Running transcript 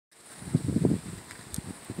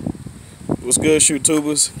What's good, shoot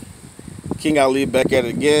tubers? King Ali back at it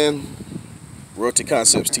again. Royalty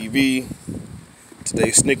Concepts TV.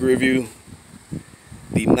 Today's sneaker review.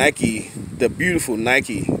 The beautiful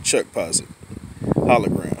Nike Chuckposite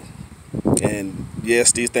Hologram. And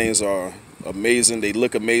yes, these things are amazing. They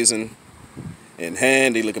look amazing in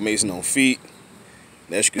hand. They look amazing on feet.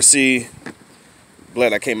 And as you can see,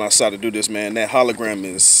 glad I came outside to do this, man. That hologram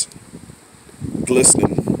is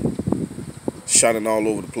glistening, shining all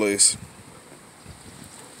over the place.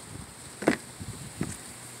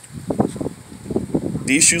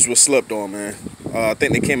 These shoes were slept on, man. I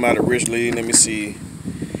think they came out originally, let me see.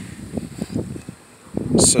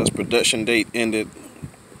 It says production date ended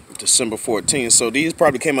December 14th. So these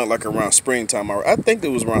probably came out like around springtime. I think it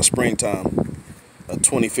was around springtime of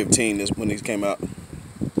 2015 is when these came out.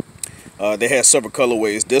 They had several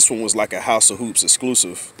colorways. This one was like a House of Hoops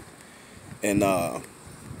exclusive. And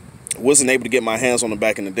wasn't able to get my hands on them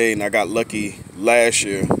back in the day, and I got lucky last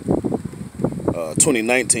year,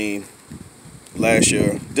 2019. Last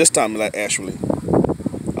year, this time actually,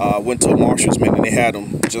 I went to a Marshall's, man, and they had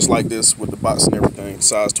them just like this with the box and everything,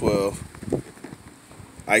 size 12,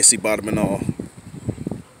 icy bottom and all.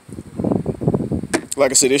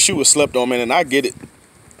 Like I said, this shoe was slept on, man, and I get it.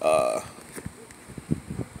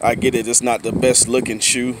 It's not the best looking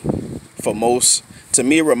shoe for most. To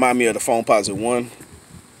me, it reminds me of the Posite 1.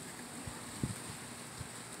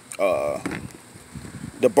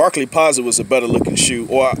 The Barkley Posite was a better looking shoe,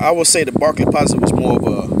 or I would say the Barkley Posite was more of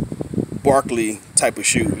a Barkley type of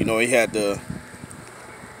shoe. You know, he had the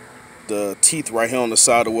teeth right here on the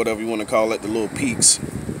side, or whatever you want to call it, the little peaks,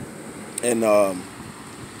 and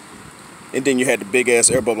then you had the big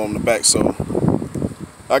ass air bubble on the back. So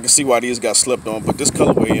I can see why these got slept on, but this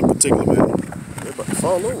colorway in particular, man, they're about to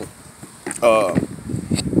fall over.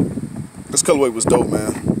 This colorway was dope,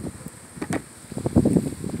 man.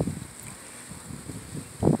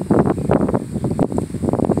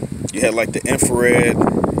 You had like the infrared,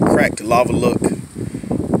 cracked lava look,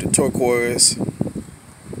 the turquoise.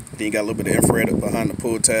 Then you got a little bit of infrared up behind the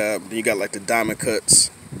pull tab. Then you got like the diamond cuts.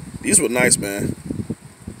 These were nice, man.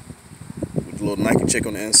 With the little Nike check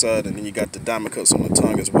on the inside, and then you got the diamond cuts on the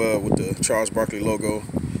tongue as well with the Charles Barkley logo.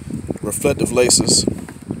 Reflective laces.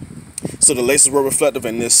 So the laces were reflective,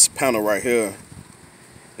 and this panel right here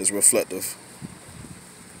is reflective.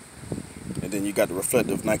 And then you got the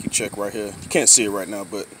reflective Nike check right here. You can't see it right now,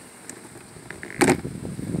 but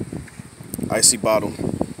icy bottom,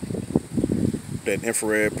 that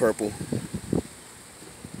infrared purple.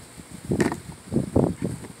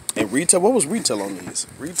 And retail, what was retail on these?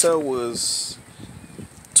 Retail was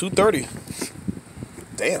 $230.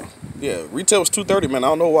 Damn. Yeah, retail was $230, man. I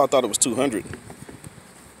don't know why I thought it was $200.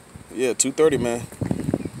 Yeah, $230, man.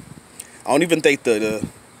 I don't even think the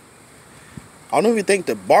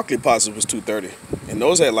Barkley Posite was $230. And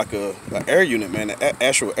those had like a air unit, man, an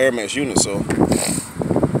actual Air Max unit, so.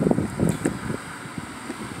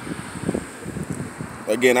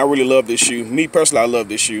 Again, I really love this shoe. Me personally, I love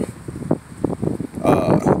this shoe.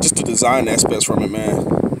 Just the design aspects from it,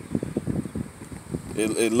 man.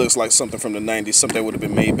 It looks like something from the 90s, something that would have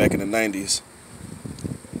been made back in the 90s.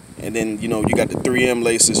 And then, you know, you got the 3M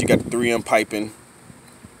laces, you got the 3M piping,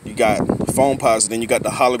 you got the foam Posite, then you got the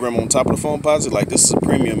hologram on top of the foam Posite. Like, this is a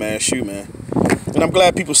premium ass shoe, man. And I'm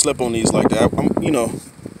glad people slept on these like that. You know,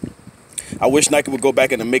 I wish Nike would go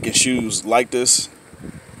back into making shoes like this.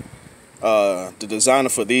 The designer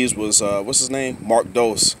for these was, what's his name? Mark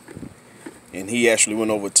Dose. And he actually went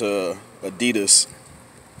over to Adidas.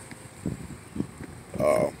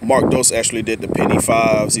 Mark Dose actually did the Penny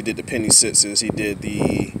 5s. He did the Penny 6s. He did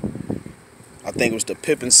the, I think it was the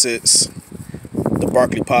Pippin 6, the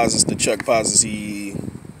Barkley Posites, the Chuckposites.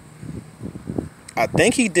 I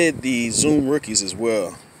think he did the Zoom Rookies as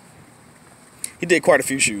well. He did quite a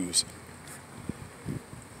few shoes.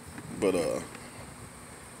 But,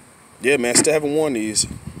 yeah, man, still haven't worn these. I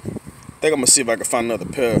think I'm going to see if I can find another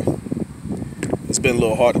pair. It's been a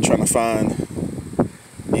little hard to try to find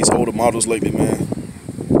these older models lately, man.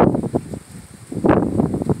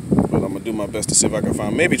 But I'm going to do my best to see if I can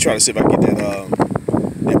find, maybe try to see if I can get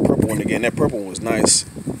that purple one again. That purple one was nice.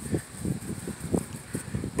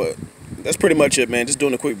 But that's pretty much it, man. Just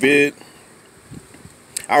doing a quick vid.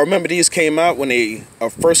 I remember these came out when they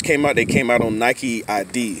first came out. They came out on Nike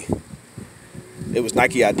ID. It was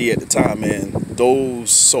Nike ID at the time, man.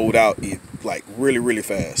 Those sold out like really, really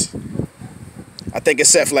fast. I think it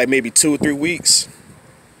sat for like maybe 2 or 3 weeks.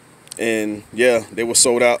 And yeah, they were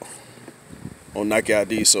sold out on Nike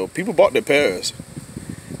ID. So people bought their pairs.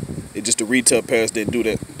 It just the retail pairs didn't do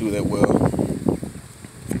that well.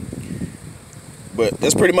 But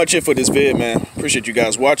that's pretty much it for this vid, man. Appreciate you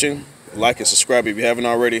guys watching. like and subscribe if you haven't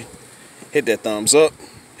already. Hit that thumbs up.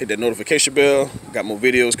 Hit that notification bell. Got more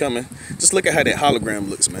videos coming. Just look at how that hologram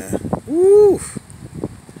looks, man. Woo!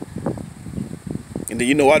 And then,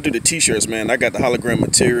 you know, I do the t-shirts, man. I got the hologram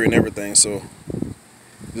material and everything, so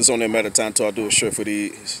just only a matter of time until I do a shirt for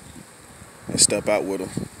these and step out with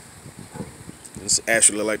them. It's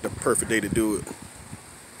actually like the perfect day to do it.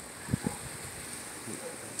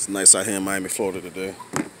 It's nice out here in Miami, Florida today.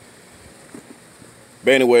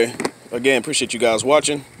 But anyway, again, appreciate you guys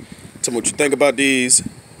watching. Tell me what you think about these.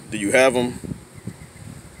 Do you have them?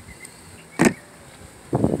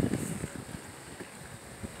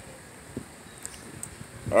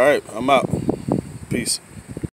 All right, I'm out.